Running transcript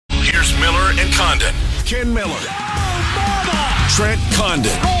and Condon. Ken Miller. Trent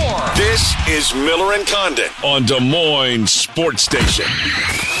Condon. This is Miller and Condon on Des Moines Sports Station.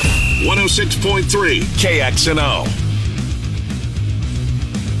 106.3 KXNO.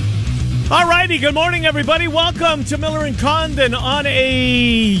 All righty, good morning, everybody. Welcome to Miller and Condon on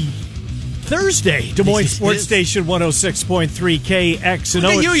a Thursday. Des Moines Sports Station 106.3 KXNO.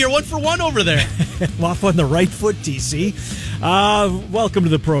 Look at you, you're 1 for 1 over there. I'm off on the right foot, TC. Welcome to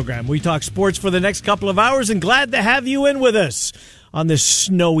the program. We talk sports for the next couple of hours and glad to have you in with us on this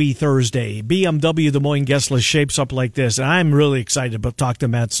snowy Thursday. BMW Des Moines guest list shapes up like this, and I'm really excited to talk to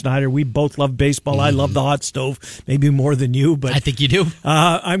Matt Snyder. We both love baseball. I love the hot stove, maybe more than you, but I think you do.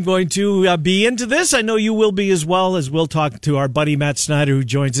 I'm going to be into this. I know you will be as well, as we'll talk to our buddy Matt Snyder, who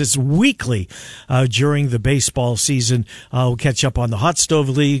joins us weekly during the baseball season. We'll catch up on the Hot Stove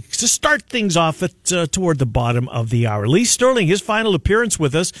League to start things off at toward the bottom of the hour. Lee Sterling, his final appearance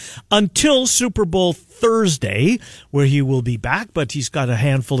with us until Super Bowl Thursday, where he will be back, but he's got a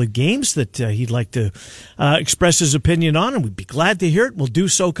handful of games that he'd like to express his opinion on, and we'd be glad to hear it. We'll do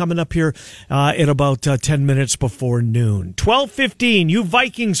so coming up here in about 10 minutes before noon. 12:15, you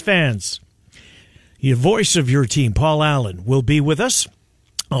Vikings fans, the voice of your team, Paul Allen, will be with us.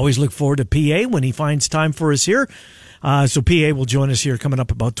 Always look forward to PA when he finds time for us here. So PA will join us here coming up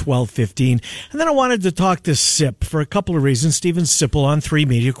about 12:15. And then I wanted to talk to Sip for a couple of reasons. Steven Sipple on 3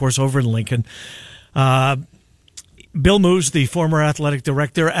 Media, of course, over in Lincoln. Bill Moose, the former athletic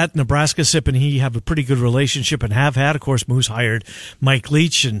director at Nebraska, Sip and he have a pretty good relationship and have had. Of course, Moose hired Mike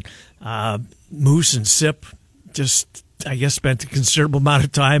Leach, and Moose and Sip just, I guess, spent a considerable amount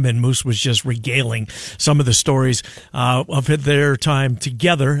of time, and Moose was just regaling some of the stories of their time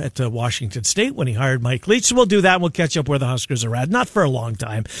together at Washington State when he hired Mike Leach. So we'll do that, and we'll catch up where the Huskers are at. Not for a long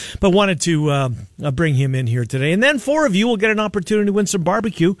time, but wanted to bring him in here today. And then 4 of you will get an opportunity to win some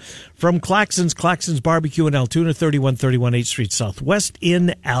barbecue from Claxons. Claxons Barbecue in Altoona, 3131 8th Street Southwest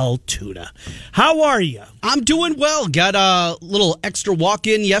in Altoona. How are you? I'm doing well. Got a little extra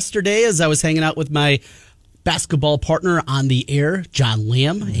walk-in yesterday as I was hanging out with my basketball partner on the air, John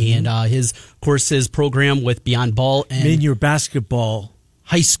Lamb, and his program with Beyond Ball. And your basketball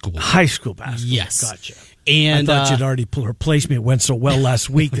high school basketball. Yes. Gotcha. And I thought you'd already replaced me. It went so well last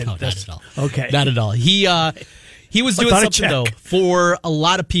week. No, not at all. Okay. Not at all. He was doing something, though, for a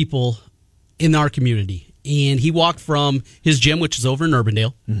lot of people in our community. And he walked from his gym, which is over in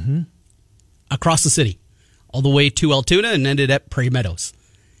Urbandale, across the city, all the way to Altoona, and ended at Prairie Meadows.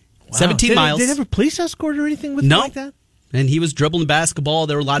 Wow. 17 miles. Did they have a police escort or anything with him like that? And he was dribbling basketball.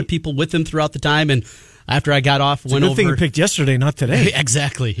 There were a lot of people with him throughout the time. And after I got off, went over. Good thing you picked yesterday, not today.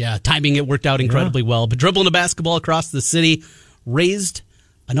 Exactly. Yeah. Timing, it worked out incredibly well. But dribbling the basketball across the city, raised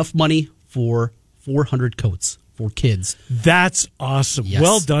enough money for 400 coats for kids. That's awesome. Yes.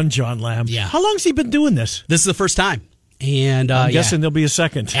 Well done, John Lamb. Yeah. How long has he been doing this? This is the first time. And I'm guessing there'll be a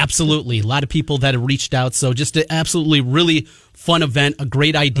second. Absolutely. A lot of people that have reached out. So just an absolutely really fun event, a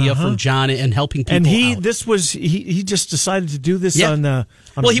great idea from John and helping people out. And he just decided to do this on a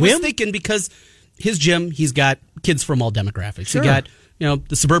Well, he whim? was thinking because his gym, he's got kids from all demographics. Sure. He got,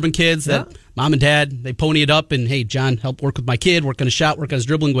 the suburban kids that mom and dad, they pony it up and, hey, John, help work with my kid, work on his shot, work on his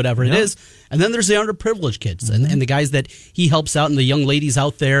dribbling, whatever it is. And then there's the underprivileged kids and the guys that he helps out and the young ladies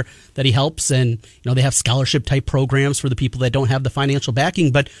out there that he helps. And, they have scholarship type programs for the people that don't have the financial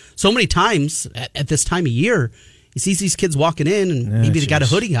backing. But so many times at this time of year, he sees these kids walking in and maybe they got a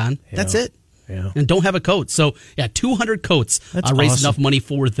hoodie on. That's it. Yeah. And don't have a coat. So, 200 coats raised enough money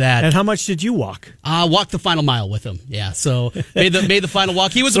for that. And how much did you walk? Walked the final mile with him. Yeah, so made the final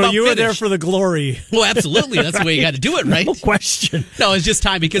walk. He was about you were finished. there for the glory. Well, absolutely. That's the way you got to do it, right? No question. No, it's just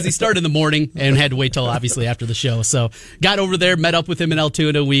time because he started in the morning and had to wait till obviously after the show. So got over there, met up with him in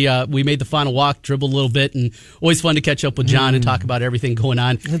Altoona. We made the final walk, dribbled a little bit, and always fun to catch up with John and talk about everything going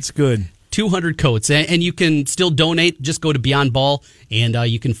on. That's good. 200 coats, and you can still donate. Just go to Beyond Ball, and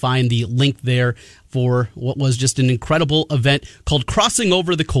you can find the link there for what was just an incredible event called Crossing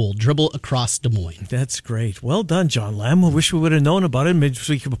Over the Cold, Dribble Across Des Moines. That's great. Well done, John Lamb. I wish we would have known about it. Maybe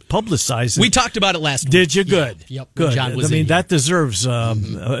we could publicize it. We talked about it last week. Did you? Good. Yeah. Yep. Good. John was that deserves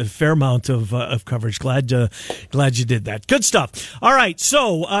a fair amount of coverage. Glad you did that. Good stuff. All right.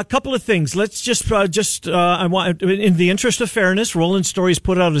 So a couple of things. Let's I want, in the interest of fairness, Roland Stories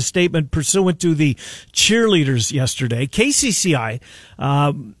put out a statement pursuant to the cheerleaders yesterday. KCCI.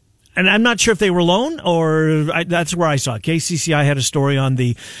 And I'm not sure if they were alone or that's where I saw it. KCCI had a story on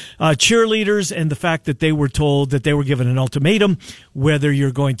the cheerleaders and the fact that they were told that they were given an ultimatum whether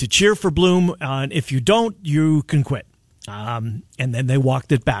you're going to cheer for Bloom, and if you don't, you can quit. And then they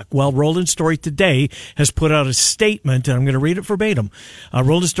walked it back. Well, Roland Story today has put out a statement, and I'm going to read it verbatim.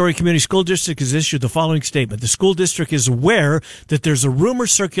 Roland Story Community School District has issued the following statement. The school district is aware that there's a rumor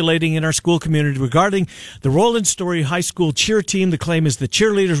circulating in our school community regarding the Roland Story High School cheer team. The claim is the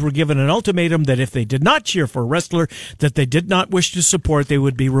cheerleaders were given an ultimatum that if they did not cheer for a wrestler that they did not wish to support, they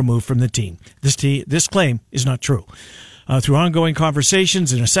would be removed from the team. This claim is not true. Through ongoing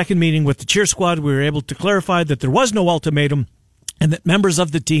conversations and a second meeting with the cheer squad, we were able to clarify that there was no ultimatum and that members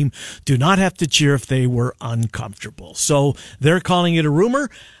of the team do not have to cheer if they were uncomfortable. So they're calling it a rumor.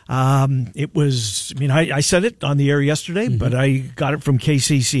 It was, I said it on the air yesterday, but I got it from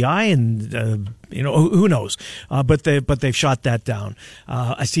KCCI and, who knows? But they've shot that down.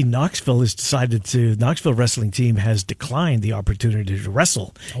 I see Knoxville wrestling team has declined the opportunity to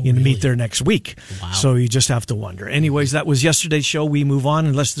wrestle meet there next week. Wow. So you just have to wonder. Anyways, that was yesterday's show. We move on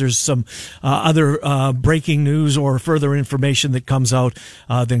unless there's some other breaking news or further information that comes out,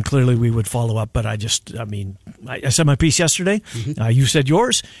 then clearly we would follow up. But I said my piece yesterday. You said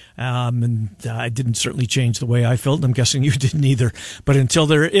yours. And I didn't certainly change the way I felt. And I'm guessing you didn't either. But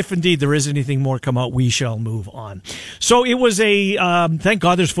if indeed there is anything more come out, we shall move on. So it was thank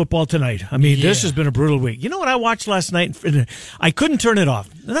God there's football tonight. This has been a brutal week. You know what I watched last night? I couldn't turn it off.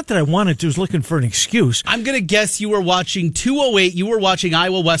 Not that I wanted to. I was looking for an excuse. I'm going to guess you were watching 208. You were watching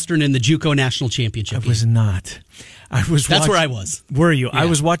Iowa Western in the JUCO National Championship. I was not. That's where I was. Were you? Yeah. I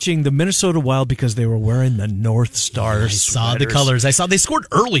was watching the Minnesota Wild because they were wearing the North Star I saw the colors. I saw they scored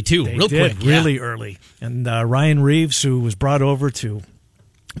early, too. They real did, quick. Really early. And Ryan Reeves, who was brought over to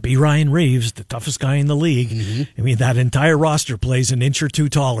be Ryan Reeves, the toughest guy in the league. That entire roster plays an inch or two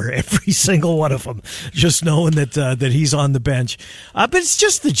taller, every single one of them, just knowing that he's on the bench. But it's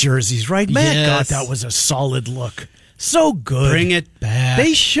just the jerseys, right? Man, yes. God, that was a solid look. So good. Bring it back.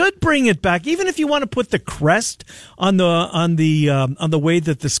 They should bring it back. Even if you want to put the crest on the way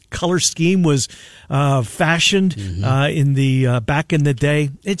that this color scheme was fashioned in the back in the day.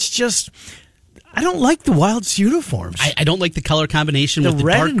 It's just, I don't like the Wild's uniforms. I don't like the color combination with the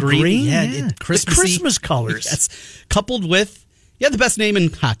red dark and green. The Christmas colors. Yes. Coupled with the best name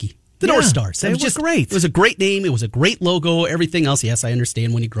in hockey. The North Stars. It was great. It was a great name. It was a great logo. Everything else, yes, I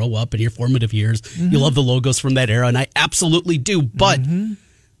understand when you grow up in your formative years, you love the logos from that era, and I absolutely do. But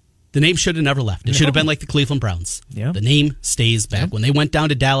the name should have never left. It should have been like the Cleveland Browns. Yeah. The name stays back. When they went down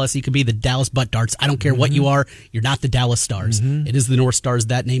to Dallas, you could be the Dallas Butt Darts. I don't care what you are. You're not the Dallas Stars. It is the North Stars.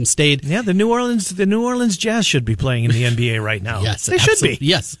 That name stayed. Yeah, the New Orleans Jazz should be playing in the NBA right now. Yes, they should be.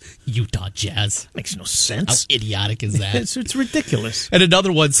 Yes, Utah Jazz. Makes no sense. How idiotic is that? It's ridiculous. And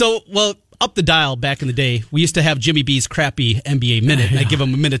another one. So, up the dial back in the day, we used to have Jimmy B's crappy NBA minute, and I'd give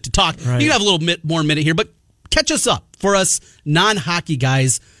him a minute to talk. Right. You can have a little bit more minute here, but catch us up. For us non-hockey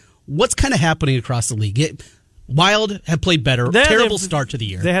guys, what's kind of happening across the league? Wild have played better. Terrible start to the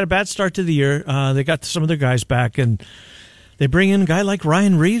year. They had a bad start to the year. They got some of their guys back, and they bring in a guy like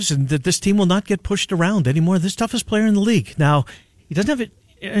Ryan Reeves, and this team will not get pushed around anymore. This toughest player in the league. Now, he doesn't have it.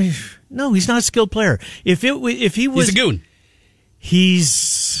 No, he's not a skilled player. If he was, he's a goon.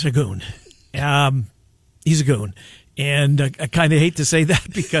 He's a goon. He's a goon. And I kind of hate to say that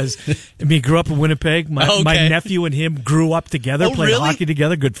because he grew up in Winnipeg. My nephew and him grew up together, played hockey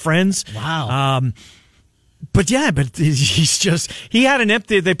together, good friends. Wow. But he had an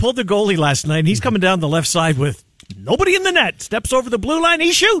empty, they pulled the goalie last night, and he's coming down the left side with nobody in the net. Steps over the blue line,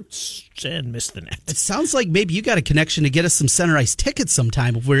 he shoots and missed the net. It sounds like maybe you got a connection to get us some center ice tickets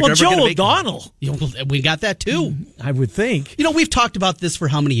sometime. If we're Joe O'Donnell. We got that too. I would think. We've talked about this for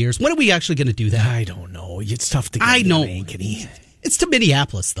how many years? When are we actually going to do that? I don't know. It's tough to get. I know. Ankeny. It's to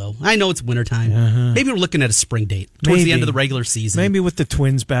Minneapolis, though. I know it's wintertime. Maybe we're looking at a spring date towards the end of the regular season. Maybe with the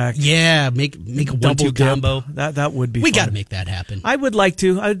Twins back. Yeah, make a 1-2 combo. That would be. We got to make that happen. I would like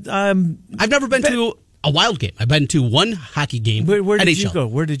to. I've never been to a Wild game. I've been to one hockey game. Where did NHL. you go?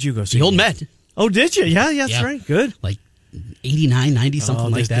 Where did you go? The Old Met. Oh, did you? Yeah, that's right. Good. Like 89, 90,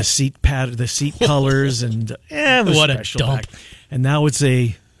 something like that. The seat colors, and it was what special a dump. back. And now it's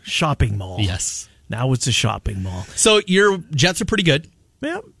a shopping mall. Yes. Now it's a shopping mall. So your Jets are pretty good.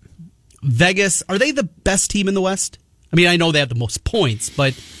 Yeah. Vegas, are they the best team in the West? I mean, I know they have the most points,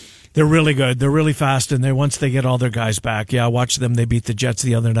 but they're really good. They're really fast, and once they get all their guys back. Yeah, I watched them. They beat the Jets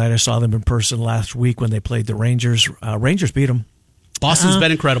the other night. I saw them in person last week when they played the Rangers. Rangers beat them. Boston's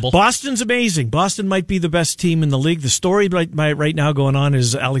been incredible. Boston's amazing. Boston might be the best team in the league. The story right now going on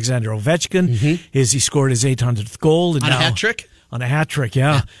is Alexander Ovechkin. He scored his 800th goal. And on a hat trick? On a hat trick,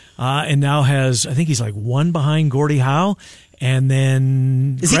 yeah. And now I think he's like one behind Gordie Howe. And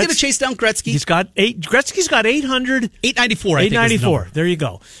then Is he going to chase down Gretzky? Gretzky's got 800. 894, I think. 894. There you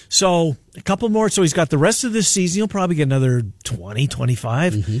go. So a couple more. So he's got the rest of this season. He'll probably get another 20,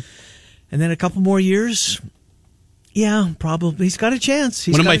 25. Mm-hmm. And then a couple more years. Yeah, probably. He's got a chance.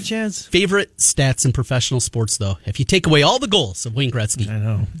 One of my favorite stats in professional sports, though, if you take away all the goals of Wayne Gretzky, I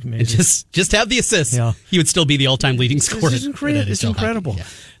know, and just have the assists, he would still be the all-time leading scorer. It's incredible. Yeah.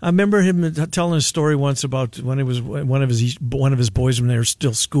 I remember him telling a story once about when it was one of his boys when they were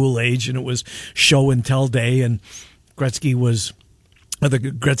still school age, and it was show and tell day, and the Gretzky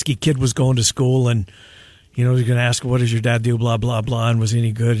kid was going to school, and he was going to ask, "What does your dad do?" Blah blah blah, and was he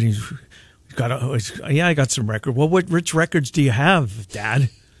any good? And I got some record. Well, which records do you have, Dad?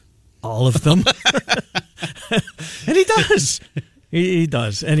 All of them. And he does. He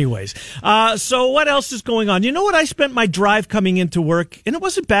does. Anyways, so what else is going on? You know what? I spent my drive coming into work, and it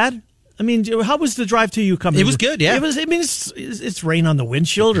wasn't bad. I mean, how was the drive to you coming? It was good. Yeah. It was. I mean, it's rain on the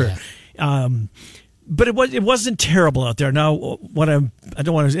windshield, but it wasn't terrible out there. Now, I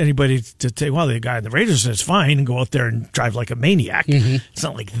don't want anybody to say, well, the guy in the Raiders says fine and go out there and drive like a maniac. Mm-hmm. It's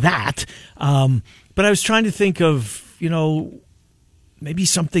not like that. But I was trying to think of, maybe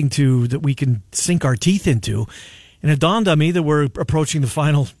something that we can sink our teeth into. And it dawned on me that we're approaching the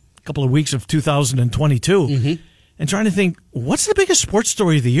final couple of weeks of 2022 and trying to think, what's the biggest sports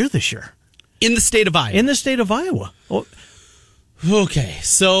story of the year this year? In the state of Iowa. Well, okay,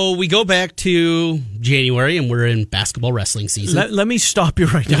 so we go back to January, and we're in basketball wrestling season. Let me stop you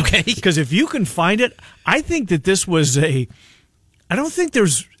right now. Okay. Because if you can find it, I think that this was I don't think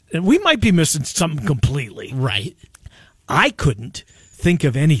we might be missing something completely. Right. I couldn't think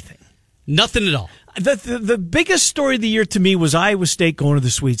of anything. Nothing at all. The biggest story of the year to me was Iowa State going to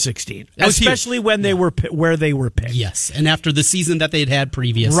the Sweet 16, especially when they were where they were picked. Yes, and after the season that they'd had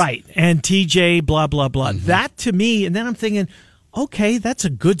previous. Right, and TJ, blah, blah, blah. Mm-hmm. That to me, and then I'm thinking, okay, that's a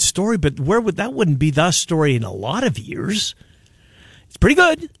good story, but that wouldn't be the story in a lot of years. It's pretty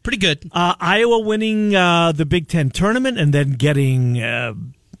good. Pretty good. Iowa winning the Big Ten tournament and then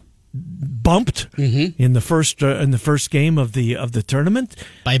getting bumped in the first game of the tournament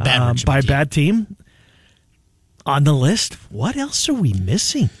by a bad team. On the list, what else are we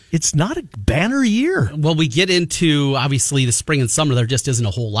missing? It's not a banner year. Well, we get into, obviously, the spring and summer. There just isn't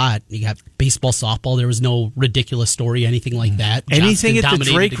a whole lot. You got baseball, softball. There was no ridiculous story, anything like that. Anything at the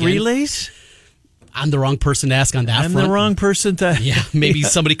Drake relays? I'm the wrong person to ask on that front. I'm the wrong person to... Yeah, maybe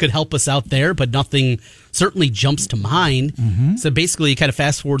somebody could help us out there, but nothing certainly jumps to mind. Mm-hmm. So basically, you kind of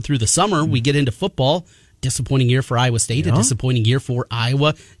fast forward through the summer. We get into football. Disappointing year for Iowa State, a disappointing year for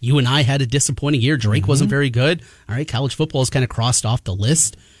Iowa. You and I had a disappointing year. Drake wasn't very good. All right, college football is kind of crossed off the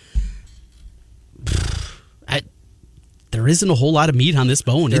list. There isn't a whole lot of meat on this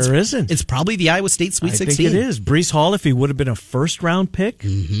bone. There isn't. It's probably the Iowa State Sweet 16. I think it is. Breece Hall, if he would have been a first-round pick.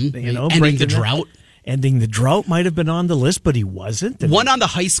 Ending the drought. Ending the drought might have been on the list, but he wasn't. One on the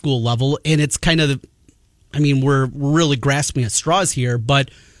high school level, and it's kind of, we're really grasping at straws here, but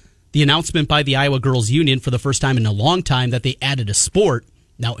the announcement by the Iowa Girls Union for the first time in a long time that they added a sport.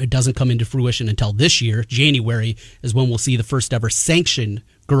 Now, it doesn't come into fruition until this year. January is when we'll see the first ever sanctioned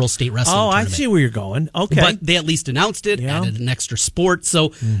girls state wrestling tournament. I see where you're going. Okay. But they at least announced it, added an extra sport. So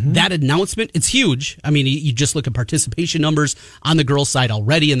that announcement, it's huge. You just look at participation numbers on the girls' side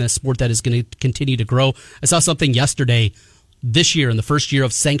already in the sport that is going to continue to grow. I saw something yesterday, this year, in the first year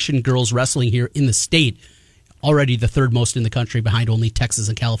of sanctioned girls wrestling here in the state, already the third most in the country behind only Texas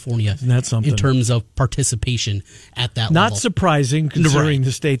and California. Isn't that something? In terms of participation at that level. Not surprising considering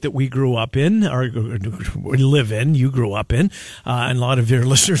the state that we grew up in, or live in, you grew up in, and a lot of your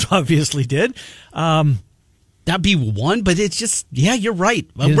listeners obviously did. That'd be one, but it's just, you're right.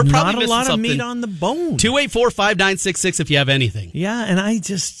 We're probably not missing a lot something. of meat on the bone. 284-5966 if you have anything. Yeah, and I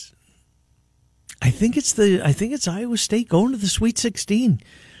think it's Iowa State going to the Sweet 16.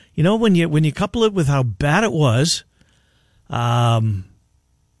 When you couple it with how bad it was in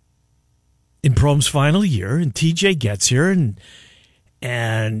Prohm's final year, and TJ gets here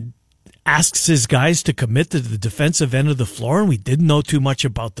and asks his guys to commit to the defensive end of the floor, and we didn't know too much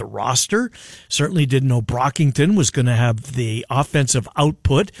about the roster. Certainly didn't know Brockington was going to have the offensive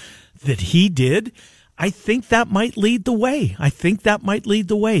output that he did. I think that might lead the way.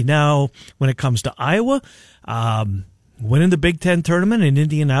 Now, when it comes to Iowa, winning the Big Ten tournament in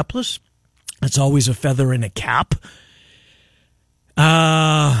Indianapolis, it's always a feather in a cap.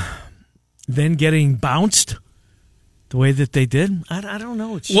 Then getting bounced the way that they did, I don't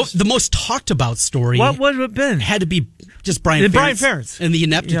know. The most talked about story, what would it have been? Had to be just Brian Ferentz and the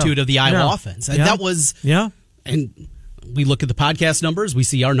ineptitude of the Iowa offense. And that was, and we look at the podcast numbers, we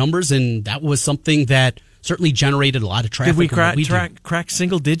see our numbers, and that was something that certainly generated a lot of traffic. Did we crack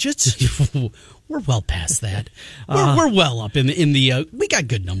single digits? We're well past that. We're well up in the. We got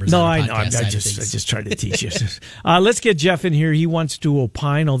good numbers. No, on I the know. podcast I just tried to teach you. Let's get Jeff in here. He wants to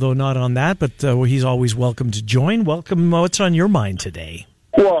opine, although not on that, but he's always welcome to join. Welcome. What's on your mind today?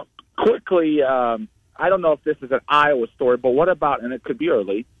 Well, quickly, I don't know if this is an Iowa story, but what about, and it could be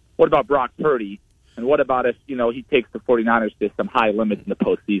early, what about Brock Purdy? And what about if, he takes the 49ers to some high limits in the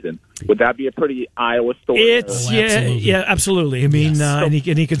postseason? Would that be a pretty Iowa story? Absolutely. I mean, yes. And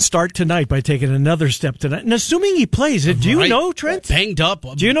he can start tonight by taking another step tonight. And assuming he plays, do you know, Trent? Banged up.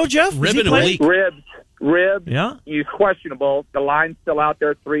 Do you know, Jeff? Rib in a week. Ribs. Yeah. He's questionable. The line's still out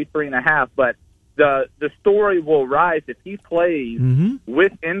there, 3.5. But the story will rise if he plays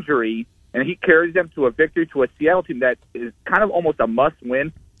with injury and he carries them to a victory to a Seattle team that is kind of almost a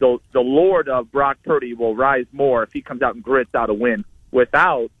must-win. The Lord of Brock Purdy will rise more if he comes out and grits out a win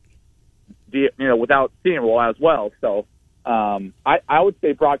without Seattle as well. So I would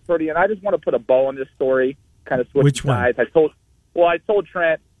say Brock Purdy, and I just want to put a bow on this story, kind of switch sides. I told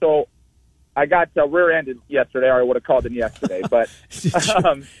Trent, so I got rear-ended yesterday, or I would have called him yesterday, but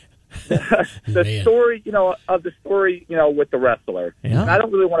the story, of the story, with the wrestler. Yeah. And I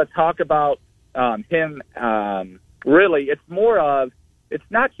don't really want to talk about him. Really, it's more of. It's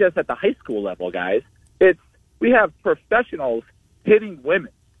not just at the high school level, guys. We have professionals hitting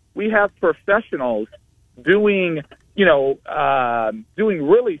women. We have professionals doing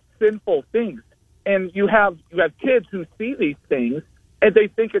really sinful things. And you have kids who see these things and they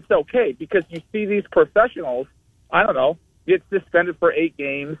think it's okay because you see these professionals, I don't know, get suspended for 8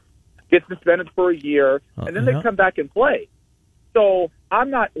 games, get suspended for a year, and then they come back and play. So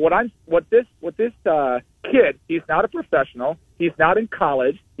what this kid, he's not a professional. He's not in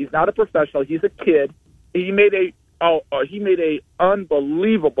college. He's not a professional. He's a kid. He made a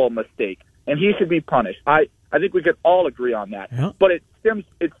unbelievable mistake, and he should be punished. I think we could all agree on that. Yeah. But it stems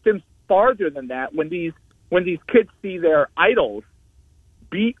farther than that when these kids see their idols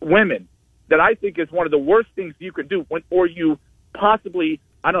beat women. That I think is one of the worst things you can do or you possibly,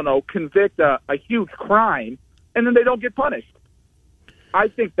 convict a huge crime, and then they don't get punished. I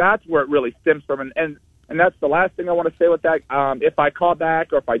think that's where it really stems from, and that's the last thing I want to say with that. If I call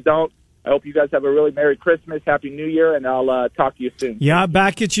back or if I don't, I hope you guys have a really Merry Christmas, Happy New Year, and I'll talk to you soon. Yeah,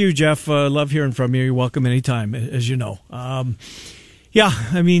 back at you, Jeff. Love hearing from you. You're welcome anytime, as you know. I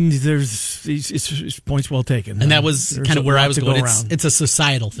mean, it's points well taken. And that was kind of where I was going. It's a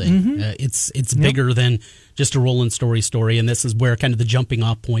societal thing. It's bigger than just a Roland story, and this is where kind of the jumping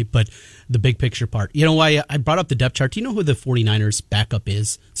off point, but the big picture part. You know why I brought up the depth chart? Do you know who the 49ers backup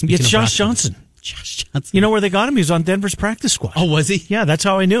is? It's Josh Johnson. Josh Johnson. You know where they got him? He was on Denver's practice squad. Oh, was he? Yeah, that's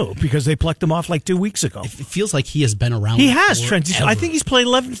how I knew, because they plucked him off like 2 weeks ago. It feels like he has been around. He has, Trent. I think he's played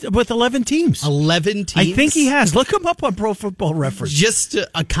with 11 teams. 11 teams? I think he has. Look him up on Pro Football Reference. Just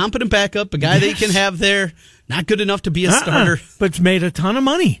a competent backup, a guy that you can have there. Not good enough to be a starter. But made a ton of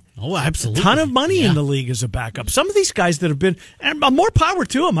money. Oh, absolutely. A ton of money in the league as a backup. Some of these guys that have been, and more power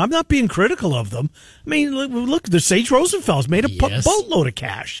to them. I'm not being critical of them. I mean, look, the Sage Rosenfels made a boatload of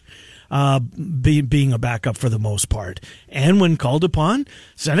cash. Being a backup for the most part. And when called upon,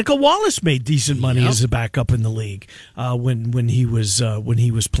 Seneca Wallace made decent money as a backup in the league when he was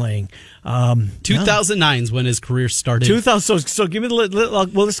playing. 2009 is when his career started. 2000. So give me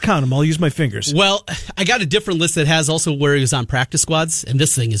let's count them. I'll use my fingers. Well, I got a different list that has also where he was on practice squads, and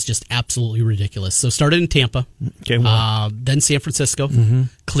this thing is just absolutely ridiculous. So started in Tampa, then San Francisco,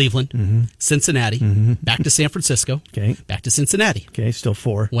 Cleveland, Cincinnati, back to San Francisco, back to Cincinnati. Okay, still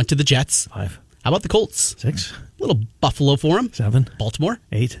 4. Went to the Jets. 5. How about the Colts? 6. Little Buffalo for him. 7. Baltimore.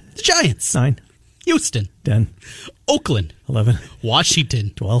 8. The Giants. 9. Houston. 10. Oakland. 11. Washington.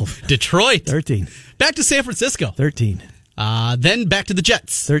 12. Detroit. 13. Back to San Francisco. 13. Then back to the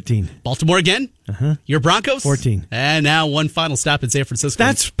Jets. 13. Baltimore again. Your Broncos. 14. And now one final stop in San Francisco.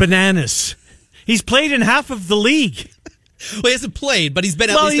 That's bananas. He's played in half of the league. Well, he hasn't played, but he's been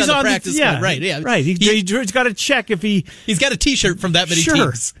at least on the practice squad. Right, yeah. Right. He's got to check if he... He's got a T-shirt from that many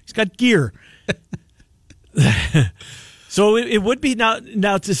teams. He's got gear. So it would be now.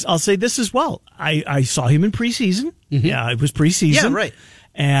 I'll say this as well. I saw him in preseason. Yeah, it was preseason. Yeah, right.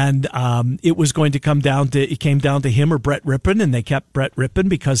 And it was going to come down to him or Brett Rippon, and they kept Brett Rippon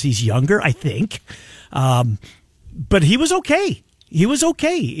because he's younger, I think. But he was okay. He was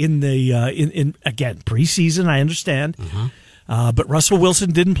okay in the in again preseason. I understand, but Russell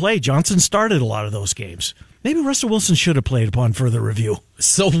Wilson didn't play. Johnson started a lot of those games. Maybe Russell Wilson should have played upon further review.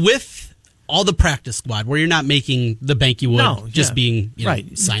 So with all the practice squad, where you're not making the bank you would being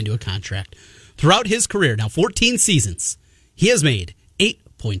signed to a contract throughout his career, now 14 seasons, he has made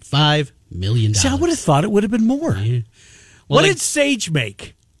 $8.5 million. See, I would have thought it would have been more. Yeah. What did Sage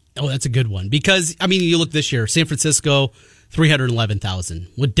make? Oh, that's a good one. Because, I mean, you look this year, San Francisco,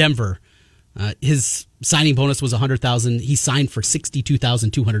 $311,000. With Denver, his signing bonus was $100,000. He signed for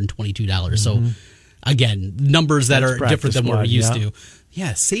 $62,222. So, again, numbers that are different than what we're used to.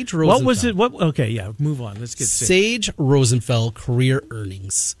 Yeah, Sage Rosenfeld. What was it? Okay, yeah, move on. Let's get Sage Rosenfeld career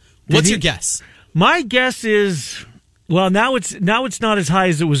earnings. What's your guess? My guess is, well, now it's not as high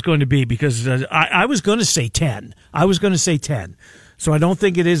as it was going to be because I was going to say 10. So I don't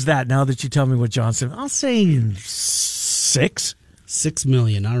think it is that now that you tell me what Johnson. I'll say 6. $6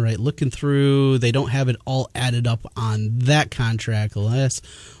 million. All right, looking through, they don't have it all added up on that contract.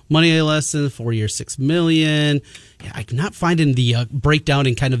 Money less than 4 years, $6 million. Yeah, I'm not finding the breakdown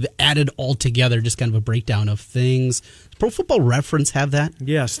and kind of added all together, just kind of a breakdown of things. Does Pro Football Reference have that?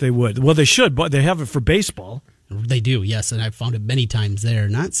 Yes, they would. Well, they should, but they have it for baseball. They do, yes, and I've found it many times there.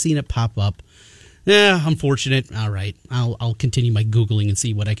 Not seen it pop up. Yeah, unfortunate. All right, I'll continue my Googling and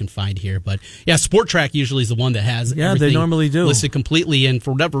see what I can find here. But yeah, Sport Track usually is the one that has they normally do listed completely, and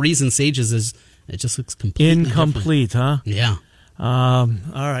for whatever reason, Sage's it just looks completely incomplete, different. Huh? Yeah. All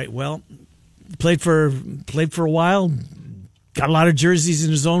right. Well, played for a while. Got a lot of jerseys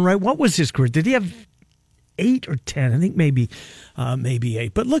in his own right. What was his career? Did he have 8 or 10? I think maybe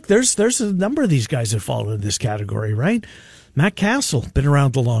 8. But look, there's a number of these guys that fall in this category, right? Matt Castle, been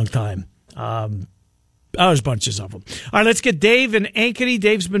around a long time. There's bunches of them. All right, let's get Dave in Ankeny.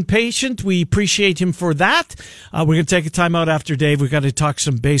 Dave's been patient. We appreciate him for that. We're going to take a time out after Dave. We've got to talk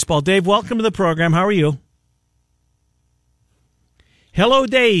some baseball. Dave, welcome to the program. How are you? Hello,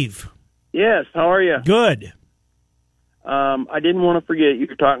 Dave. Yes, how are you? Good. I didn't want to forget, you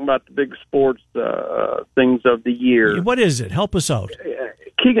were talking about the big sports things of the year. What is it? Help us out.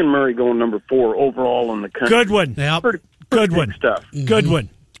 Keegan Murray going number 4 overall in the country. Good one. Yep. Good one. Stuff. Good one.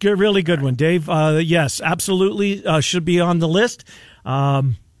 Good, really good one, Dave. Yes, absolutely should be on the list.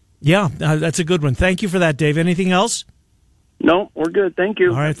 That's a good one. Thank you for that, Dave. Anything else? No, we're good. Thank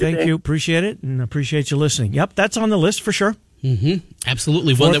you. All right, thank you. Appreciate it, and appreciate you listening. Yep, that's on the list for sure. Mm-hmm.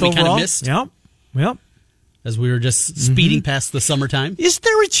 Absolutely. One that we kind of missed. Yep. As we were just speeding past the summertime. Is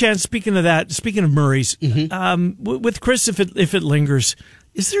there a chance, speaking of Murray's, with Chris, if it lingers,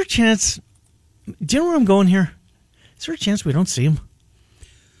 is there a chance, do you know where I'm going here? Is there a chance we don't see him?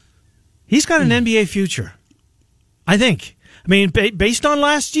 He's got an NBA future, I think. I mean, based on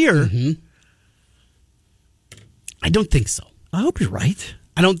last year. I don't think so. I hope you're right.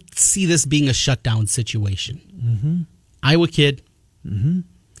 I don't see this being a shutdown situation. Iowa kid. And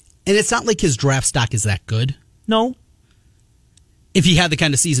it's not like his draft stock is that good. No. If he had the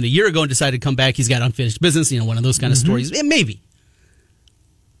kind of season a year ago and decided to come back, he's got unfinished business, one of those kind of stories. Maybe.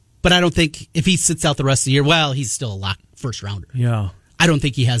 But I don't think if he sits out the rest of the year, well, he's still a lock first rounder. Yeah. I don't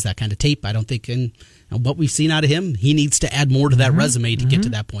think he has that kind of tape. I don't think in what we've seen out of him, he needs to add more to that resume to get to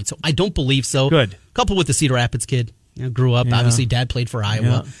that point. So I don't believe so. Good. Coupled with the Cedar Rapids kid, grew up. Obviously, dad played for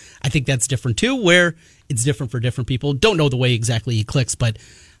Iowa. Yeah. I think that's different too, where it's different for different people. Don't know the way exactly he clicks, but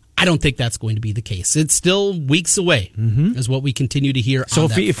I don't think that's going to be the case. It's still weeks away, is what we continue to hear. So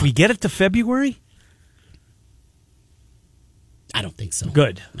if we get it to February? I don't think so.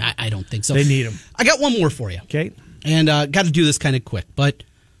 Good. I don't think so. They need him. I got one more for you. Okay. And got to do this kind of quick, but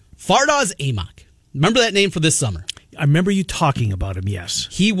Fardaws Amok. Remember that name for this summer? I remember you talking about him, yes.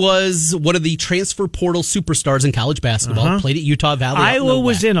 He was one of the transfer portal superstars in college basketball, played at Utah Valley. Iowa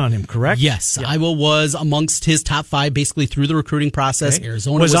was in on him, correct? Yes. Yeah. Iowa was amongst his top 5 basically through the recruiting process. Okay.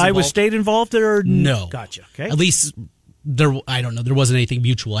 Arizona was Iowa State involved or no? Gotcha. Okay. At least I don't know. There wasn't anything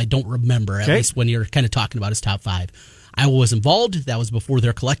mutual. I don't remember, at least when you're kind of talking about his top 5. Iowa was involved. That was before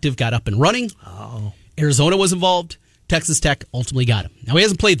their collective got up and running. Oh. Arizona was involved. Texas Tech ultimately got him. Now, he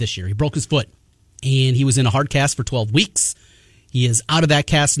hasn't played this year. He broke his foot, and he was in a hard cast for 12 weeks. He is out of that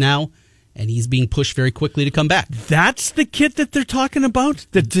cast now, and he's being pushed very quickly to come back. That's the kid that they're talking about?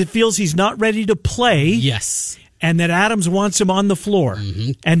 That feels he's not ready to play? Yes. And that Adams wants him on the floor,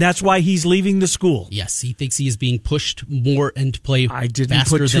 and that's why he's leaving the school? Yes, he thinks he is being pushed more and to play faster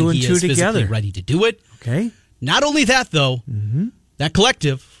put two than and he two is together. Physically ready to do it. Okay. Not only that, though, that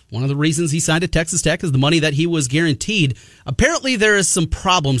collective, one of the reasons he signed at Texas Tech is the money that he was guaranteed. Apparently, there is some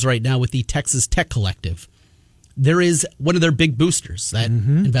problems right now with the Texas Tech collective. There is one of their big boosters that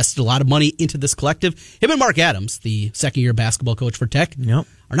invested a lot of money into this collective. Him and Mark Adams, the second-year basketball coach for Tech,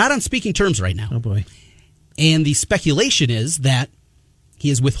 are not on speaking terms right now. Oh, boy. And the speculation is that he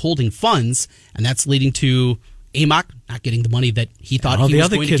is withholding funds, and that's leading to Amok not getting the money that he thought he was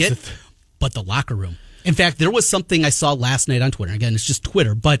going to get, but the locker room. In fact, there was something I saw last night on Twitter. Again, it's just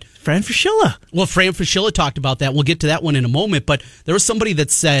Twitter, but Fran Fraschilla. Well, Fran Fraschilla talked about that. We'll get to that one in a moment, but there was somebody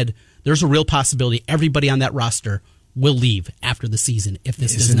that said there's a real possibility everybody on that roster will leave after the season if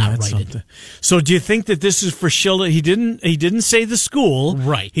this is not righted. Something? So do you think that this is for Schiller? He didn't say the school.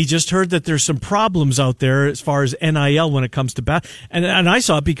 Right. He just heard that there's some problems out there as far as NIL when it comes to and I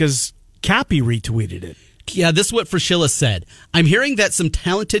saw it because Cappy retweeted it. Yeah, this is what Fraschilla said. I'm hearing that some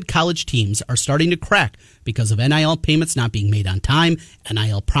talented college teams are starting to crack because of NIL payments not being made on time,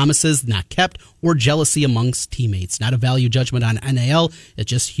 NIL promises not kept, or jealousy amongst teammates. Not a value judgment on NIL. It's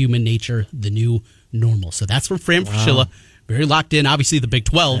just human nature, the new normal. So that's from Fran Fraschilla. Very locked in. Obviously, the Big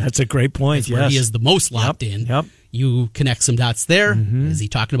 12. That's a great point. Where he is the most locked in. Yep. You connect some dots there. Is he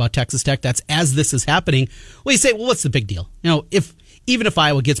talking about Texas Tech? That's as this is happening. Well, you say, well, what's the big deal? Even if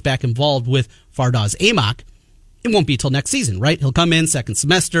Iowa gets back involved with Fardaws Amok, it won't be until next season, right? He'll come in second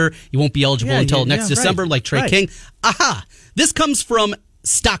semester. He won't be eligible until next December, like Trey King. Aha! This comes from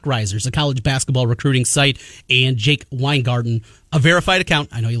Stock Risers, a college basketball recruiting site, and Jake Weingarten, a verified account.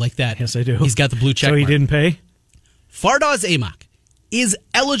 I know you like that. Yes, I do. He's got the blue check So he mark. didn't pay? Fardaws Amok is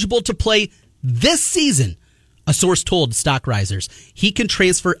eligible to play this season. A source told Stock Risers he can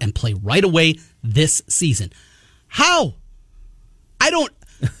transfer and play right away this season. How?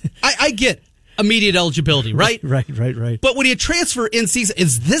 I get immediate eligibility, right? Right. But when you transfer in season,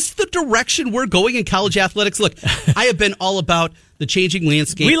 is this the direction we're going in college athletics? Look, I have been all about the changing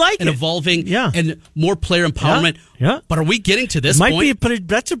landscape We like and it. evolving and more player empowerment. Yeah. But are we getting to this point?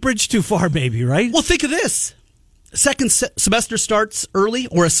 That's a bridge too far, maybe, right? Well, think of this. Second semester starts early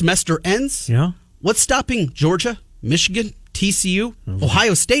or a semester ends. Yeah. What's stopping Georgia, Michigan, TCU,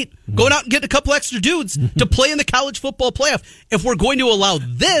 Ohio State going out and getting a couple extra dudes to play in the college football playoff? If we're going to allow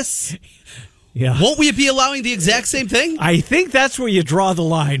this, won't we be allowing the exact same thing? I think that's where you draw the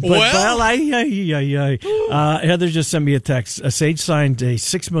line. But Heather just sent me a text. Sage signed a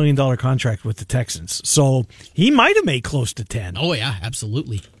 $6 million contract with the Texans, so he might have made close to 10. Oh yeah,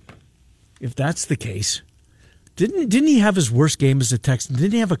 absolutely. If that's the case. Didn't he have his worst game as a Texan?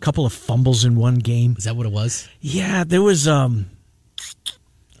 Didn't he have a couple of fumbles in one game? Is that what it was? Yeah, there was. I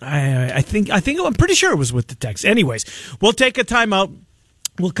think I'm pretty sure it was with the Texans. Anyways, we'll take a timeout.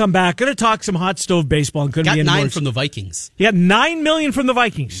 We'll come back. Going to talk some hot stove baseball. And got 9 from the Vikings. He got $9 million from the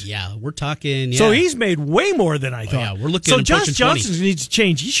Vikings. Yeah, we're talking. Yeah. So he's made way more than I thought. Yeah, we're looking. So Josh Johnson needs to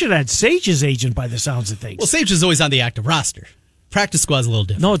change. He should have had Sage's agent by the sounds of things. Well, Sage is always on the active roster. Practice squad's a little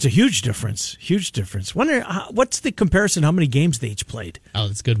different. No, it's a huge difference. Huge difference. Wonder what's the comparison? How many games they each played? Oh,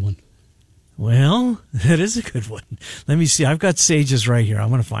 that's a good one. Well, that is a good one. Let me see. I've got Sage's right here. I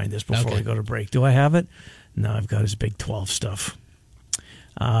want to find this before we go to break. Do I have it? No, I've got his Big 12 stuff.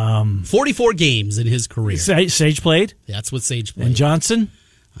 44 games in his career. Sage played? That's what Sage played. And Johnson?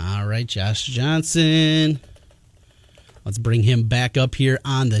 All right, Josh Johnson. Let's bring him back up here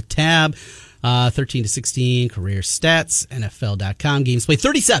on the tab. 13 to 16 career stats, NFL.com games played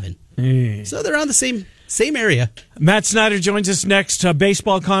 37. So they're on the same area. Matt Snyder joins us next.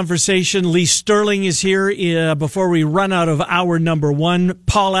 Baseball conversation. Lee Sterling is here before we run out of hour number 1.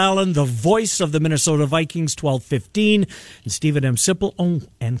 Paul Allen, the voice of the Minnesota Vikings, 12:15, and Stephen M. Sipple.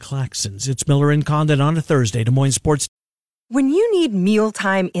 And Claxons. It's Miller and Condon on a Thursday. Des Moines Sports. When you need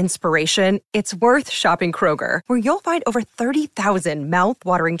mealtime inspiration, it's worth shopping Kroger, where you'll find over 30,000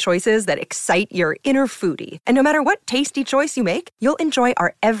 mouth-watering choices that excite your inner foodie. And no matter what tasty choice you make, you'll enjoy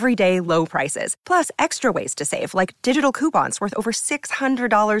our everyday low prices, plus extra ways to save, like digital coupons worth over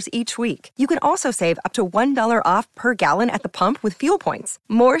 $600 each week. You can also save up to $1 off per gallon at the pump with fuel points.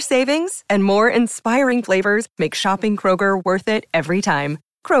 More savings and more inspiring flavors make shopping Kroger worth it every time.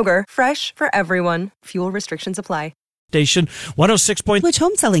 Kroger, fresh for everyone. Fuel restrictions apply. Station 106. Which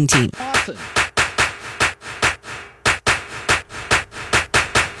home selling team? Awesome.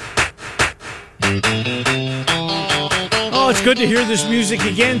 Oh, it's good to hear this music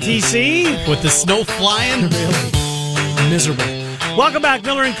again, TC. With the snow flying. Really miserable. Welcome back.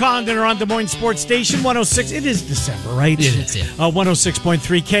 Miller and Condon are on Des Moines Sports Station 106. It is December, right? It is, yeah. 106.3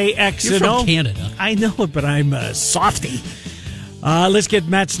 KXNO. You're from Canada. I know it, but I'm a softie. Let's get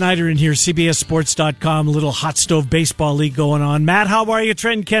Matt Snyder in here, CBSSports.com, a little hot stove baseball league going on. Matt, how are you?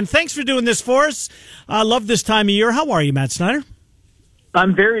 Trent and Ken, thanks for doing this for us. I love this time of year. How are you, Matt Snyder?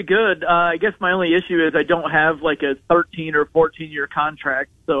 I'm very good. I guess my only issue is I don't have like a 13 or 14-year contract,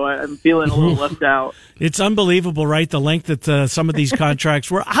 so I'm feeling a little left out. It's unbelievable, right, the length that some of these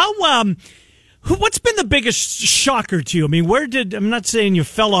contracts were. What's been the biggest shocker to you? I mean, I'm not saying you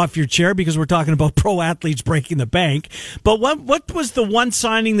fell off your chair because we're talking about pro athletes breaking the bank, but what was the one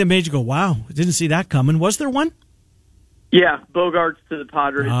signing that made you go, wow, I didn't see that coming? Was there one? Yeah, Bogarts to the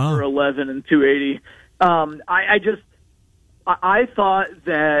Padres for 11 and 280. I thought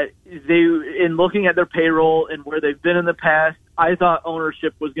that in looking at their payroll and where they've been in the past, I thought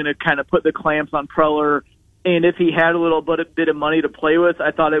ownership was going to kind of put the clamps on Preller, and if he had a little bit of money to play with,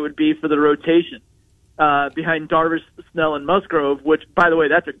 I thought it would be for the rotation behind Darvish, Snell, and Musgrove, which, by the way,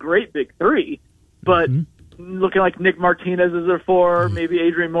 that's a great big three. But looking like Nick Martinez is their 4, maybe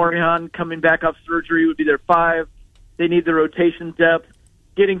Adrian Morejon coming back off surgery would be their 5. They need the rotation depth.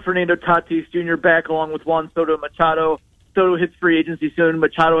 Getting Fernando Tatis Jr. back along with Juan Soto Machado. Soto hits free agency soon.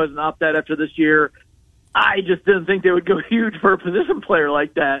 Machado has an opt-out after this year. I just didn't think they would go huge for a position player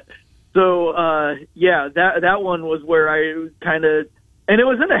like that. So, that one was where I kind of – and it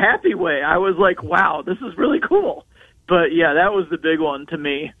was in a happy way. I was like, wow, this is really cool. But, yeah, that was the big one to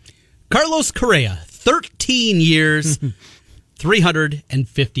me. Carlos Correa, 13 years,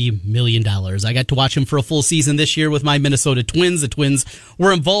 $350 million. I got to watch him for a full season this year with my Minnesota Twins. The Twins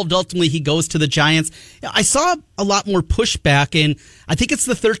were involved. Ultimately, he goes to the Giants. I saw a lot more pushback, and I think it's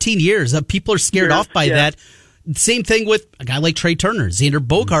the 13 years. People are scared off by that. Same thing with a guy like Trey Turner, Xander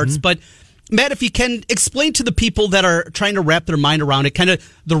Bogaerts. But, Matt, if you can explain to the people that are trying to wrap their mind around it, kind of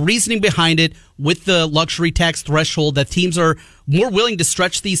the reasoning behind it with the luxury tax threshold, that teams are more willing to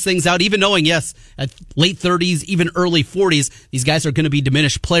stretch these things out, even knowing, yes, at late 30s, even early 40s, these guys are going to be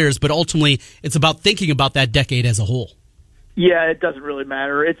diminished players, but ultimately it's about thinking about that decade as a whole. Yeah, it doesn't really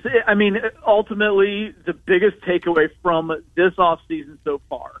matter. Ultimately, the biggest takeaway from this offseason so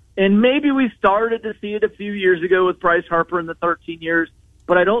far, and maybe we started to see it a few years ago with Bryce Harper in the 13 years,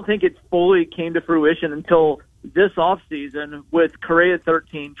 but I don't think it fully came to fruition until this offseason with Correa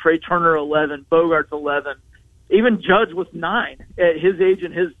 13, Trey Turner 11, Bogaerts 11, even Judge was 9 at his age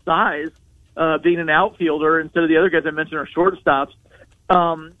and his size, being an outfielder instead of the other guys I mentioned are shortstops.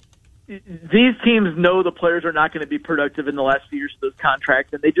 These teams know the players are not going to be productive in the last few years of those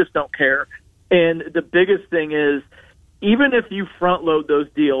contracts, and they just don't care. And the biggest thing is, even if you front load those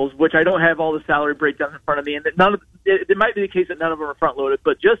deals, which I don't have all the salary breakdowns in front of me, and it might be the case that none of them are front loaded,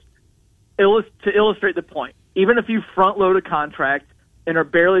 but just to illustrate the point, even if you front load a contract and are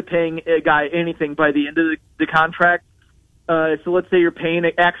barely paying a guy anything by the end of the contract, so let's say you're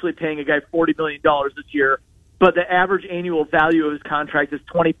actually paying a guy $40 million this year, but the average annual value of his contract is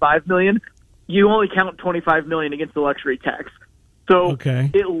 $25 million, you only count $25 million against the luxury tax. So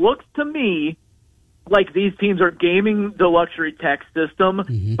It looks to me like these teams are gaming the luxury tax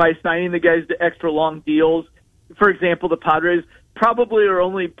system by signing the guys to extra long deals. For example, the Padres probably are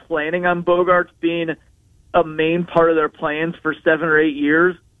only planning on Bogaerts being a main part of their plans for 7 or 8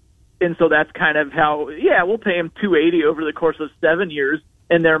 years. And so that's kind of how, we'll pay him $280 over the course of 7 years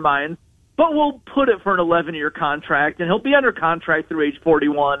in their minds, but we'll put it for an 11-year contract, and he'll be under contract through age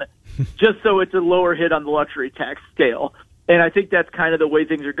 41, just so it's a lower hit on the luxury tax scale. And I think that's kind of the way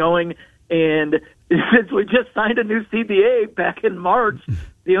things are going. And since we just signed a new CBA back in March,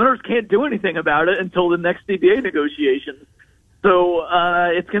 the owners can't do anything about it until the next CBA negotiations. So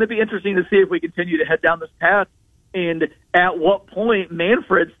it's going to be interesting to see if we continue to head down this path and at what point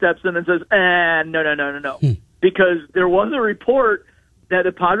Manfred steps in and says, no. Because there was a report that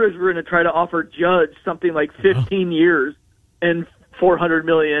the Padres were going to try to offer Judge something like 15 years and $400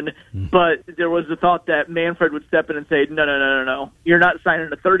 million, but there was the thought that Manfred would step in and say, no. You're not signing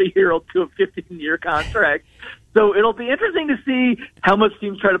a 30-year-old to a 15-year contract. So it'll be interesting to see how much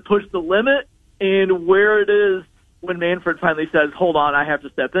teams try to push the limit and where it is when Manfred finally says, hold on, I have to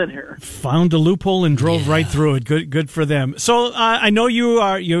step in here. Found a loophole and drove right through it. Good for them. So I know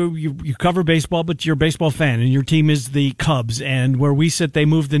you cover baseball, but you're a baseball fan, and your team is the Cubs. And where we sit, they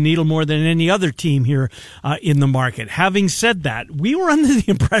move the needle more than any other team here in the market. Having said that, we were under the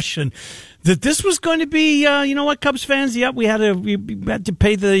impression that this was going to be, Cubs fans, we had to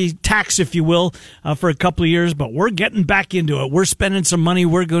pay the tax, if you will, for a couple of years, but we're getting back into it. We're spending some money.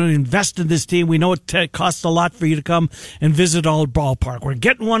 We're going to invest in this team. We know it costs a lot for you to come and visit our ballpark. We're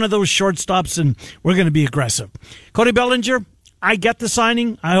getting one of those shortstops, and we're going to be aggressive. Cody Bellinger, I get the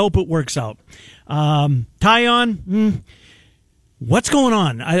signing. I hope it works out. Taillon, what's going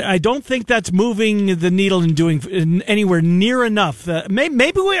on? I don't think that's moving the needle and doing anywhere near enough.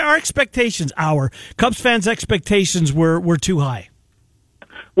 Maybe our Cubs fans' expectations were too high.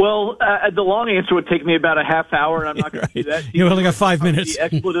 Well, the long answer would take me about a half hour, and I'm not going to do that. You only got 5 minutes.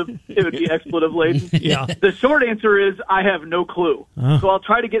 It would be expletive laden. Yeah. The short answer is I have no clue. So I'll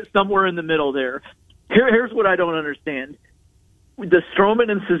try to get somewhere in the middle there. Here's what I don't understand. The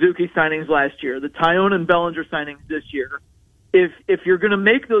Stroman and Suzuki signings last year, the Taillon and Bellinger signings this year, if you're going to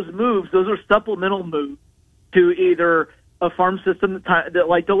make those moves, those are supplemental moves to either a farm system that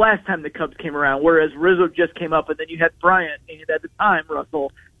like the last time the Cubs came around, whereas Rizzo just came up, and then you had Bryant, and at the time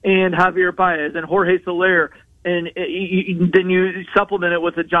Russell, and Javier Baez, and Jorge Soler. And then you supplement it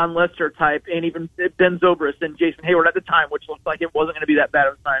with a John Lester type, and even Ben Zobrist and Jason Hayward at the time, which looked like it wasn't going to be that bad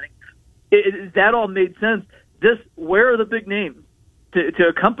of a signing. That all made sense. Where are the big names to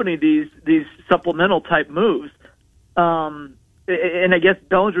accompany these supplemental type moves? And I guess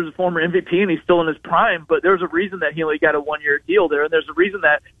Bellinger's a former MVP and he's still in his prime, but there's a reason that he only got a 1-year deal there, and there's a reason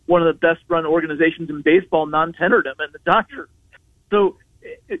that one of the best run organizations in baseball non-tendered him, and the Dodgers. So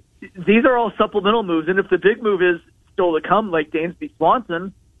these are all supplemental moves, and if the big move is still to come, like Dansby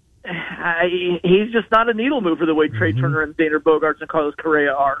Swanson, he's just not a needle mover the way Trey Turner and Xander Bogaerts and Carlos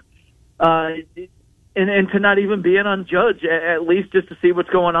Correa are. And to not even be in on Judge, at least just to see what's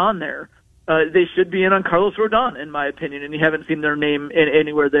going on there. They should be in on Carlos Rodon, in my opinion, and you haven't seen their name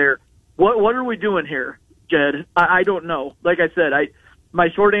anywhere there. What are we doing here, Jed? I don't know. Like I said, my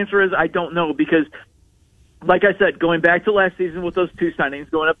short answer is I don't know, because, like I said, going back to last season with those 2 signings,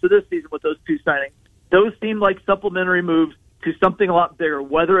 going up to this season with those 2 signings, those seem like supplementary moves to something a lot bigger,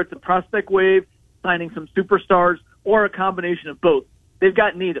 whether it's a prospect wave, signing some superstars, or a combination of both. They've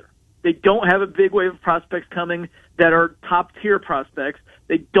got neither. They don't have a big wave of prospects coming that are top-tier prospects.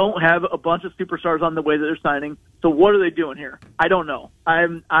 They don't have a bunch of superstars on the way that they're signing. So what are they doing here? I don't know.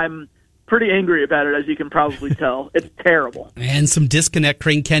 I'm pretty angry about it, as you can probably tell. It's terrible. And some disconnect,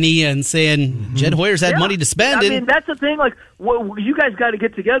 Crane Kenny, and saying Jed Hoyer's had money to spend. I mean, that's the thing. Like, you guys got to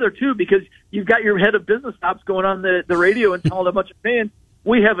get together, too, because you've got your head of business ops going on the radio and telling a bunch of fans,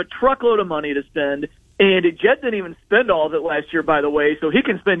 we have a truckload of money to spend. And Jed didn't even spend all of it last year, by the way, so he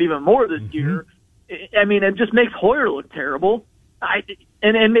can spend even more this year. I mean, it just makes Hoyer look terrible.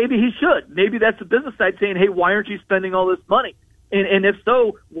 And maybe he should. Maybe that's the business side saying, hey, why aren't you spending all this money? And if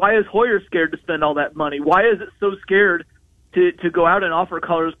so, why is Hoyer scared to spend all that money? Why is it so scared to go out and offer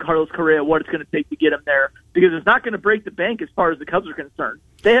Carlos Correa what it's going to take to get him there? Because it's not going to break the bank as far as the Cubs are concerned.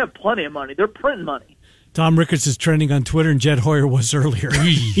 They have plenty of money. They're printing money. Tom Ricketts is trending on Twitter, and Jed Hoyer was earlier.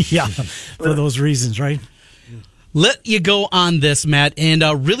 Yeah, for those reasons, right? Let you go on this, Matt, and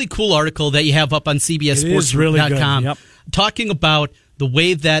a really cool article that you have up on CBSSports.com really yep. talking about the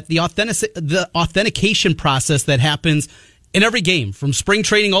way that the authentication process that happens in every game, from spring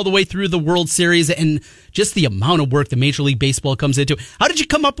training all the way through the World Series, and just the amount of work that Major League Baseball comes into. How did you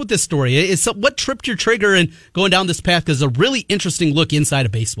come up with this story? What tripped your trigger in going down this path? Because it's a really interesting look inside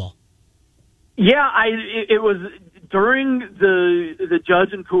of baseball. Yeah, it was during the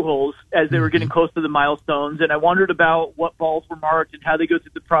Judge and Pujols as they were getting close to the milestones, and I wondered about what balls were marked and how they go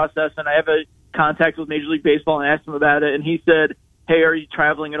through the process. And I have a contact with Major League Baseball and asked him about it, and he said, hey, are you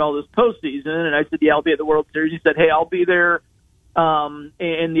traveling at all this postseason? And I said, yeah, I'll be at the World Series. He said, hey, I'll be there, and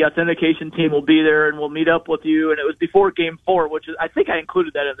the authentication team will be there, and we'll meet up with you. And it was before Game 4, which is, I think I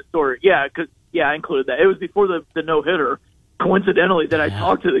included that in the story. Yeah, I included that. It was before the no-hitter. Coincidentally, that I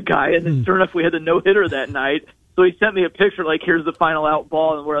talked to the guy, and then sure enough, we had the no-hitter that night. So he sent me a picture, like, here's the final out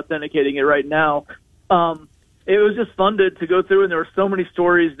ball, and we're authenticating it right now. It was just fun to go through, and there were so many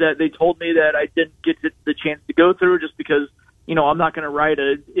stories that they told me that I didn't get the chance to go through just because, you know, I'm not going to write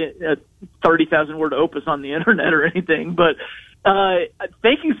a 30,000-word opus on the internet or anything. But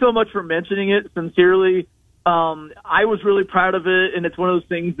thank you so much for mentioning it, sincerely. I was really proud of it, and it's one of those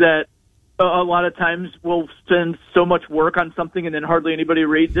things that a lot of times we'll spend so much work on something and then hardly anybody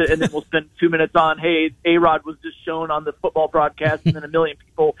reads it, and then we'll spend 2 minutes on, hey, A-Rod was just shown on the football broadcast, and then a million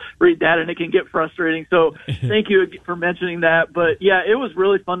people read that, and it can get frustrating. So thank you for mentioning that. But, yeah, it was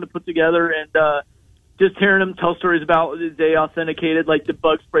really fun to put together, and just hearing them tell stories about they authenticated, like the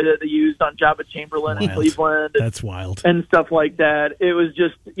bug spray that they used on Jabba Chamberlain in Cleveland. That's wild. And stuff like that. It was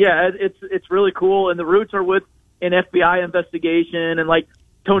just, yeah, it's really cool, and the roots are with an FBI investigation, and, like,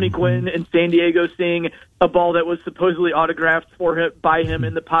 Tony Gwynn in San Diego seeing a ball that was supposedly autographed by him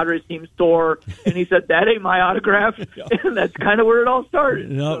in the Padres team store, and he said, that ain't my autograph, and that's kind of where it all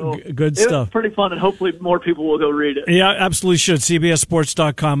started. No, so good stuff. It was pretty fun, and hopefully more people will go read it. Yeah, absolutely should.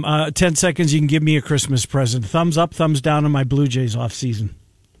 CBSSports.com. 10 seconds, you can give me a Christmas present. Thumbs up, thumbs down on my Blue Jays off season.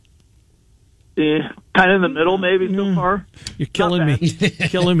 Yeah, kind of in the middle, maybe, so far. You're killing me.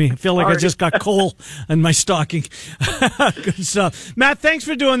 Killing me. I feel like I just got coal in my stocking. Good stuff. Matt, thanks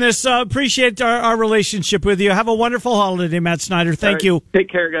for doing this. Appreciate our relationship with you. Have a wonderful holiday, Matt Snyder. Thank you. Take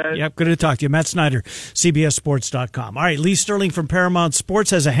care, guys. Yep, good to talk to you. Matt Snyder, CBSSports.com. All right, Lee Sterling from Paramount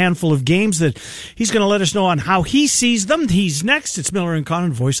Sports has a handful of games that he's going to let us know on how he sees them. He's next. It's Miller and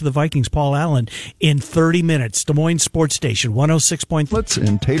Condon, voice of the Vikings, Paul Allen, in 30 minutes. Des Moines Sports Station, 106.3.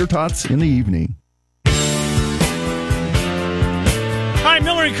 And tater tots in the evening. All right,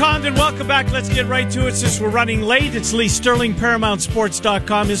 Miller and Condon, welcome back. Let's get right to it since we're running late. It's Lee Sterling,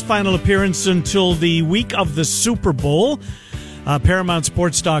 ParamountSports.com. His final appearance until the week of the Super Bowl.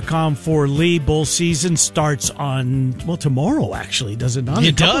 ParamountSports.com for Lee. Bowl season starts on, tomorrow, actually, does it not?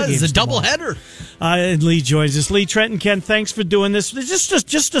 It does. A doubleheader. And Lee joins us. Lee, Trent, and Ken, thanks for doing this.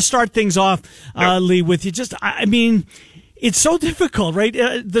 Just to start things off, Lee, with you. It's so difficult, right?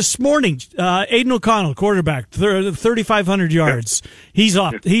 This morning, Aiden O'Connell, quarterback, 3,500 yards.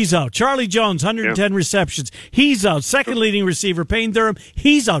 Yep. He's out. Charlie Jones, 110 receptions. He's out. Second leading receiver, Payne Durham.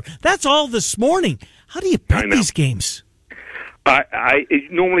 He's out. That's all this morning. How do you bet these games?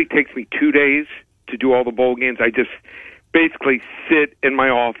 It normally takes me 2 days to do all the bowl games. I just basically sit in my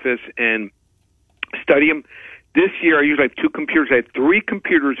office and study them. This year, I usually have 2 computers. I have 3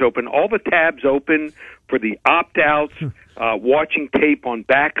 computers open, all the tabs open for the opt-outs, watching tape on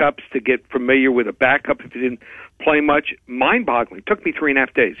backups to get familiar with a backup if you didn't play much. Mind-boggling. It took me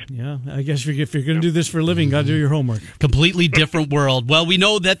 3.5 days. Yeah, I guess if you're going to do this for a living, you got to do your homework. Completely different world. Well, we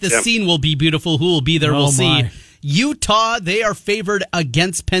know that the scene will be beautiful. Who will be there, we'll see. Utah, they are favored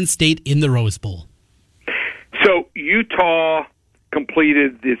against Penn State in the Rose Bowl. So Utah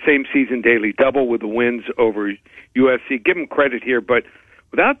completed the same season daily double with the wins over USC. Give them credit here, but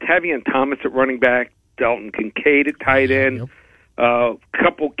without Tavion Thomas at running back, Dalton Kincaid at tight end,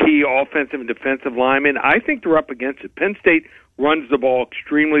 couple key offensive and defensive linemen, I think they're up against it. Penn State runs the ball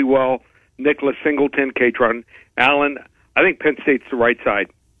extremely well. Nicholas Singleton, Katron Allen. I think Penn State's the right side.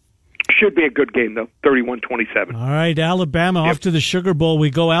 Should be a good game, though, 31-27. All right, Alabama, off to the Sugar Bowl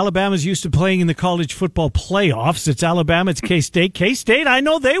we go. Alabama's used to playing in the college football playoffs. It's Alabama, it's K-State. K-State, I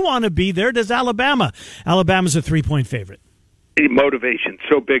know they want to be there. Does Alabama? Alabama's a 3-point favorite. Motivation,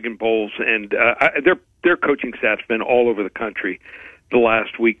 so big in bowls, and their coaching staff's been all over the country the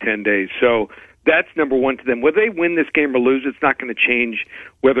last week, 10 days. So that's number one to them. Whether they win this game or lose, it's not going to change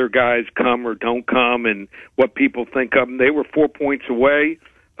whether guys come or don't come and what people think of them. They were 4 points away,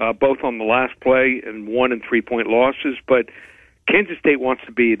 both on the last play and 1 and 3-point losses, but Kansas State wants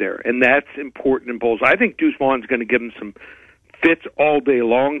to be there, and that's important in bowls. I think Deuce Vaughn's going to give them some fits all day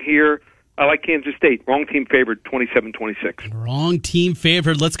long here. I like Kansas State. Wrong team favored, 27-26. Wrong team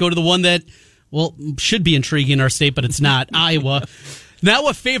favored. Let's go to the one that, should be intriguing in our state, but it's not. Iowa. Now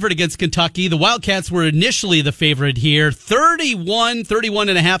a favorite against Kentucky. The Wildcats were initially the favorite here.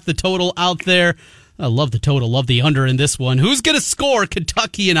 31.5 the total out there. I love the total, love the under in this one. Who's going to score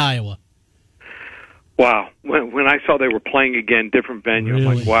Kentucky and Iowa? Wow. When I saw they were playing again, different venue, really?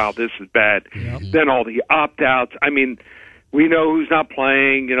 I'm like, wow, this is bad. Yep. Then all the opt-outs. I mean, we know who's not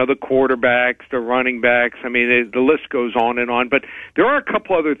playing, the quarterbacks, the running backs. I mean, the list goes on and on. But there are a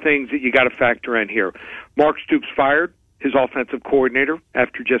couple other things that you got to factor in here. Mark Stoops fired his offensive coordinator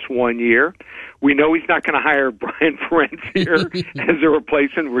after just 1 year. We know he's not going to hire Brian Ferentz here as a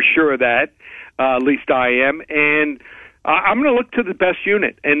replacement. We're sure of that. At least I am. And I'm going to look to the best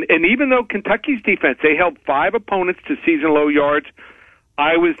unit. And even though Kentucky's defense, they held 5 opponents to season-low yards,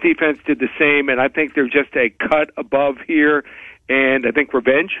 Iowa's defense did the same, and I think they're just a cut above here. And I think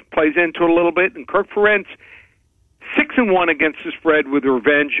revenge plays into it a little bit. And Kirk Ferentz, 6-1 against the spread with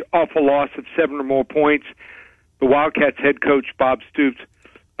revenge off a loss of 7 or more points. The Wildcats head coach, Bob Stoops.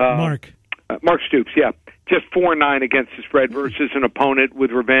 Mark Stoops, yeah. Just 4-9 against the spread versus an opponent with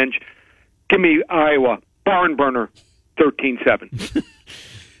revenge. Give me Iowa. Barn burner, 13-7.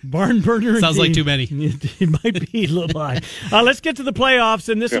 Barn burner. Sounds like too many. It might be a little high. Let's get to the playoffs,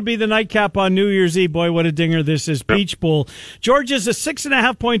 and this will be the nightcap on New Year's Eve. Boy, what a dinger this is. Peach Bowl. Georgia's a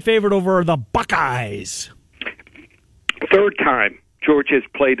 6.5-point favorite over the Buckeyes. Third time Georgia has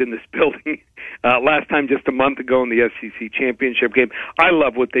played in this building. Last time just a month ago in the SEC championship game. I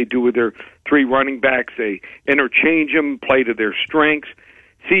love what they do with their 3 running backs. They interchange them, play to their strengths.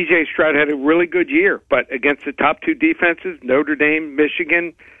 C.J. Stroud had a really good year, but against the top 2 defenses, Notre Dame,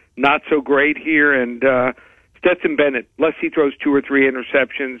 Michigan, not so great here. And Stetson Bennett, unless he throws 2 or 3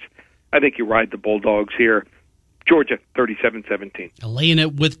 interceptions, I think you ride the Bulldogs here. Georgia, 37-17. Laying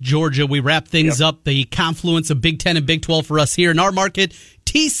it with Georgia. We wrap things up. The confluence of Big Ten and Big 12 for us here in our market.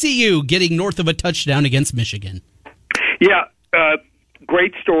 TCU getting north of a touchdown against Michigan. Yeah,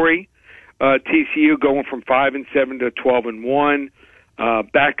 great story. TCU going from 5-7 to 12-1.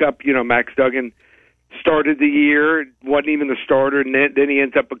 Back up, Max Duggan started the year, wasn't even the starter, and then he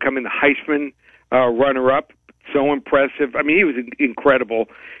ends up becoming the Heisman runner-up. So impressive. I mean, he was incredible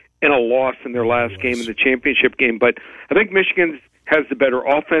in a loss in their last game in the championship game. But I think Michigan has the better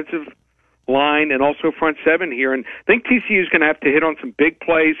offensive line and also front 7 here. And I think TCU is going to have to hit on some big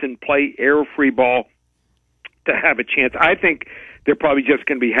plays and play error-free ball to have a chance. I think they're probably just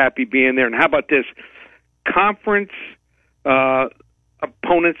going to be happy being there. And how about this? Conference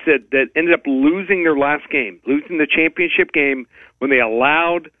opponents that ended up losing their last game, losing the championship game when they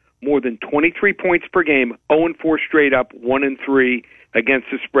allowed more than 23 points per game, 0-4 straight up, 1-3 against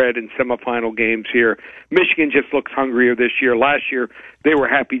the spread in semifinal games here. Michigan just looks hungrier this year. Last year, they were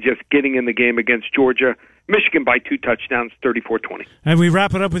happy just getting in the game against Georgia. Michigan by 2 touchdowns, 34-20. And we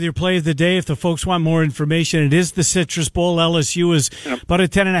wrap it up with your play of the day. If the folks want more information, it is the Citrus Bowl. LSU is about a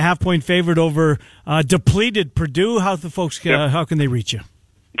 10.5-point favorite over depleted Purdue. How the folks? How can they reach you?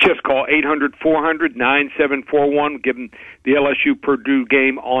 Just call 800-400-9741. Give them the LSU-Purdue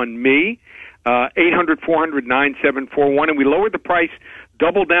game on me. 800-400-9741. And we lowered the price,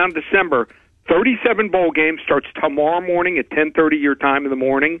 double down December. 37 bowl games, starts tomorrow morning at 10:30 your time in the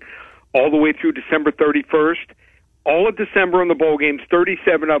morning, all the way through December 31st. All of December on the bowl games,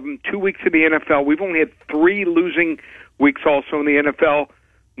 37 of them, 2 weeks in the NFL. We've only had 3 losing weeks also in the NFL.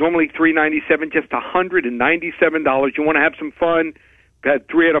 Normally $397, just $197. You want to have some fun. We've had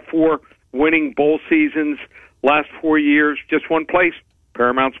 3 out of 4 winning bowl seasons last 4 years. Just one place,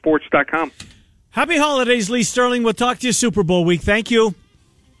 ParamountSports.com. Happy holidays, Lee Sterling. We'll talk to you Super Bowl week. Thank you.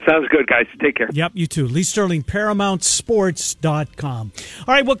 Sounds good, guys. Take care. Yep, you too. Lee Sterling, ParamountSports.com.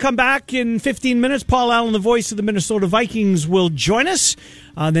 All right, we'll come back in 15 minutes. Paul Allen, the voice of the Minnesota Vikings, will join us.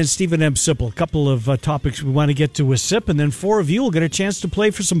 Then Stephen M. Sipple. A couple of topics we want to get to with Sip. And then 4 of you will get a chance to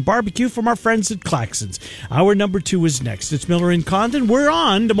play for some barbecue from our friends at Claxons. Hour number 2 is next. It's Miller and Condon. We're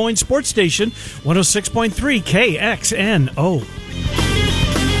on Des Moines Sports Station, 106.3 KXNO.